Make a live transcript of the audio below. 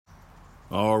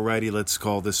Alrighty, let's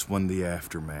call this one the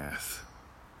aftermath.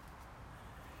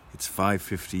 It's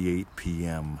 5:58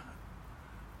 p.m.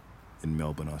 in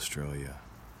Melbourne, Australia.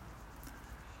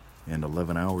 And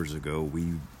 11 hours ago,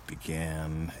 we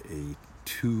began a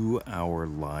 2-hour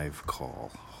live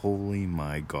call. Holy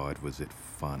my God, was it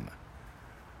fun.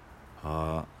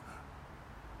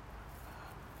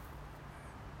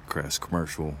 Crass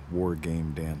commercial,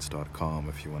 wargamedance.com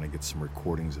if you want to get some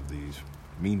recordings of these.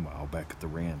 Meanwhile, back at the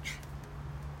ranch,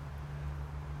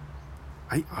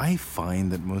 I find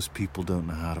that most people don't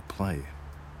know how to play.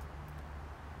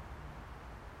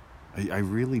 I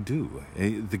really do.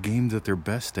 The game that they're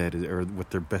best at, or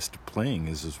what they're best at playing,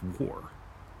 is war.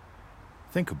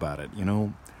 Think about it. You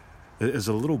know, as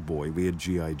a little boy, we had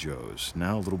G.I. Joes.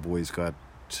 Now little boys got,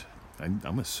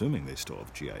 I'm assuming they still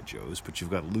have G.I. Joes, but you've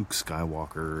got Luke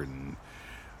Skywalker and,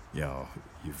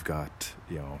 you've got,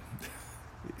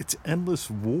 it's endless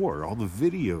war, all the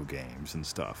video games and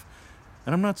stuff.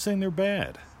 And I'm not saying they're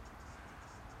bad.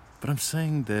 But I'm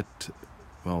saying that,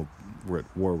 we're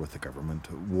at war with the government,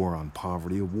 a war on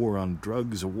poverty, a war on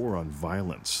drugs, a war on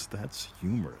violence. That's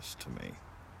humorous to me.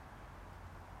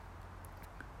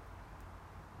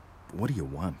 But what do you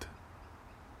want?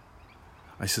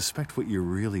 I suspect what you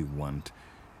really want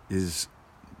is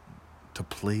to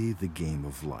play the game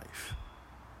of life.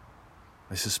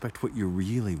 I suspect what you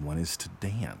really want is to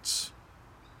dance.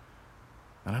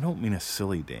 And I don't mean a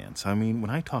silly dance. I mean,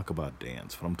 when I talk about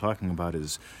dance, what I'm talking about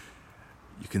is,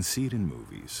 you can see it in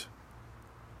movies.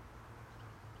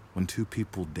 When two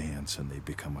people dance and they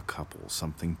become a couple,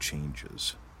 something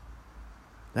changes.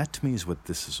 That to me is what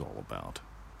this is all about.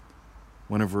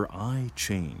 Whenever I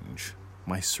change,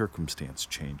 my circumstance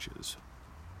changes.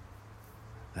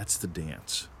 That's the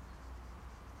dance.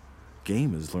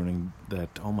 Game is learning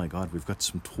that, oh my God, we've got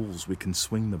some tools. We can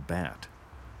swing the bat.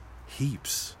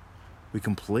 Heaps. We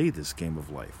can play this game of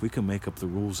life. We can make up the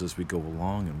rules as we go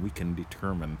along, and we can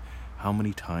determine how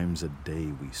many times a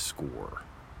day we score.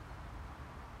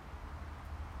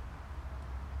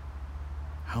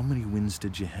 How many wins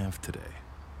did you have today?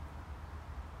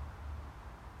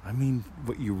 I mean,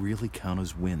 what you really count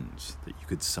as wins that you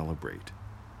could celebrate.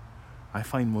 I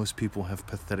find most people have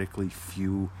pathetically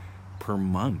few per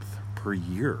month, per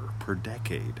year, per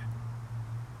decade.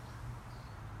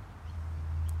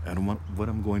 And what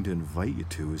I'm going to invite you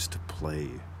to is to play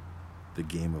the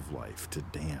game of life, to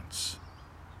dance.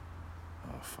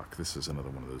 Oh, fuck, this is another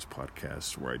one of those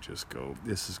podcasts where I just go,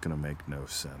 this is going to make no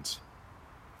sense.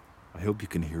 I hope you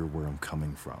can hear where I'm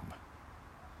coming from,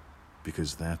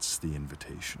 because that's the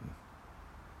invitation.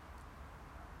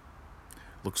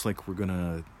 Looks like we're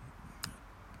going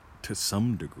to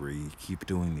some degree, keep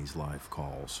doing these live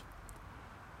calls.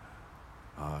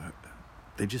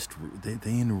 They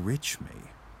enrich me.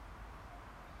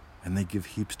 And they give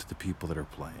heaps to the people that are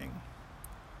playing.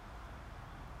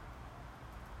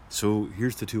 So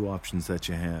here's the two options that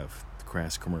you have. The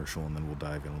crass commercial, and then we'll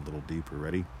dive in a little deeper.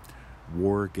 Ready?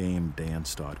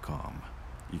 wargamedance.com.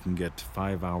 You can get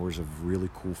 5 hours of really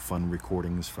cool, fun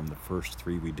recordings from the first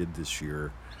 3 we did this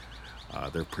year.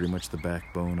 They're pretty much the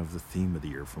backbone of the theme of the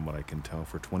year, from what I can tell,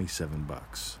 for $27.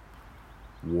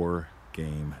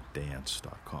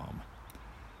 wargamedance.com.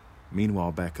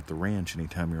 Meanwhile, back at the ranch,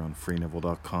 anytime you're on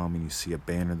freeneville.com and you see a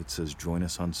banner that says join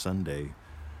us on Sunday,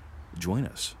 join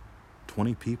us.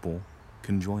 20 people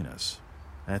can join us.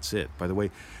 That's it. By the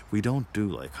way, we don't do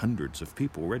like hundreds of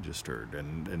people registered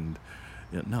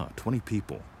no, 20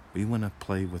 people. We want to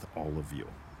play with all of you.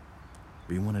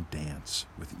 We want to dance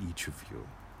with each of you.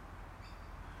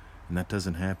 And that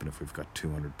doesn't happen if we've got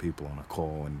 200 people on a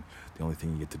call and the only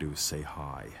thing you get to do is say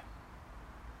hi.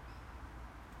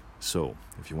 So,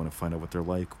 if you want to find out what they're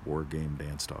like,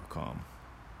 wargamedance.com.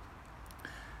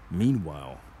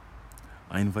 Meanwhile,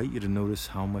 I invite you to notice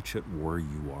how much at war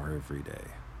you are every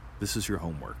day. This is your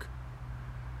homework.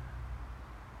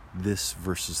 This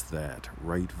versus that,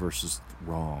 right versus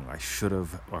wrong, I should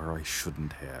have or I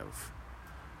shouldn't have.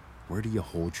 Where do you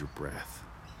hold your breath?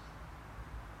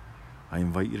 I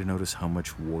invite you to notice how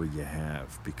much war you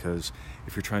have, because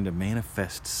if you're trying to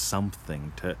manifest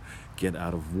something to get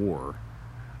out of war,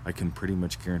 I can pretty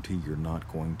much guarantee you're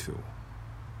not going to.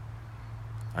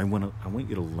 I want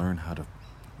you to learn how to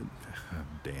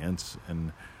dance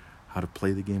and how to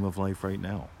play the game of life right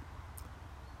now,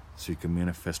 so you can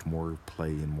manifest more play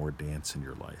and more dance in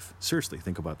your life. Seriously,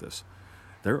 think about this.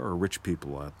 There are rich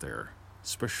people out there,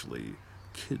 especially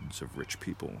kids of rich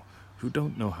people, who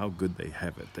don't know how good they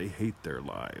have it. They hate their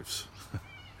lives,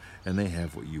 and they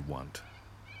have what you want.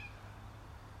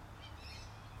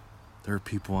 There are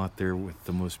people out there with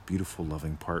the most beautiful,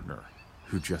 loving partner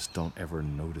who just don't ever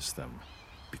notice them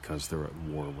because they're at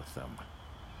war with them.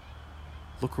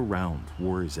 Look around.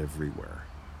 War is everywhere.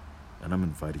 And I'm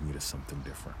inviting you to something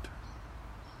different.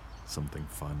 Something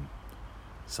fun.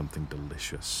 Something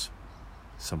delicious.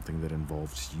 Something that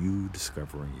involves you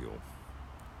discovering you.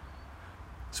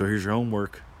 So here's your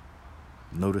homework.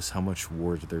 Notice how much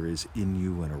war there is in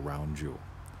you and around you.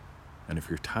 And if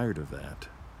you're tired of that,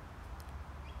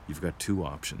 you've got two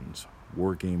options.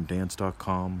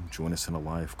 WarGameDance.com, join us in a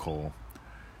live call.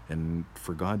 And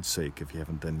for God's sake, if you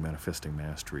haven't done Manifesting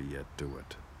Mastery yet, do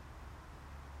it.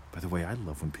 By the way, I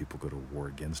love when people go to war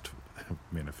against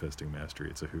Manifesting Mastery.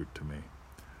 It's a hoot to me.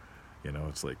 You know,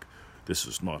 it's like, this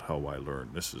is not how I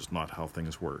learn. This is not how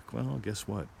things work. Well, guess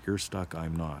what? You're stuck,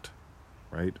 I'm not.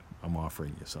 Right? I'm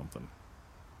offering you something.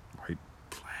 Right?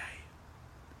 Play.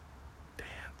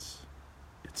 Dance.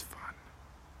 It's fun.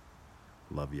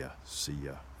 Love ya. See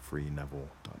ya.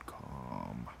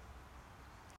 FreeNeville.com.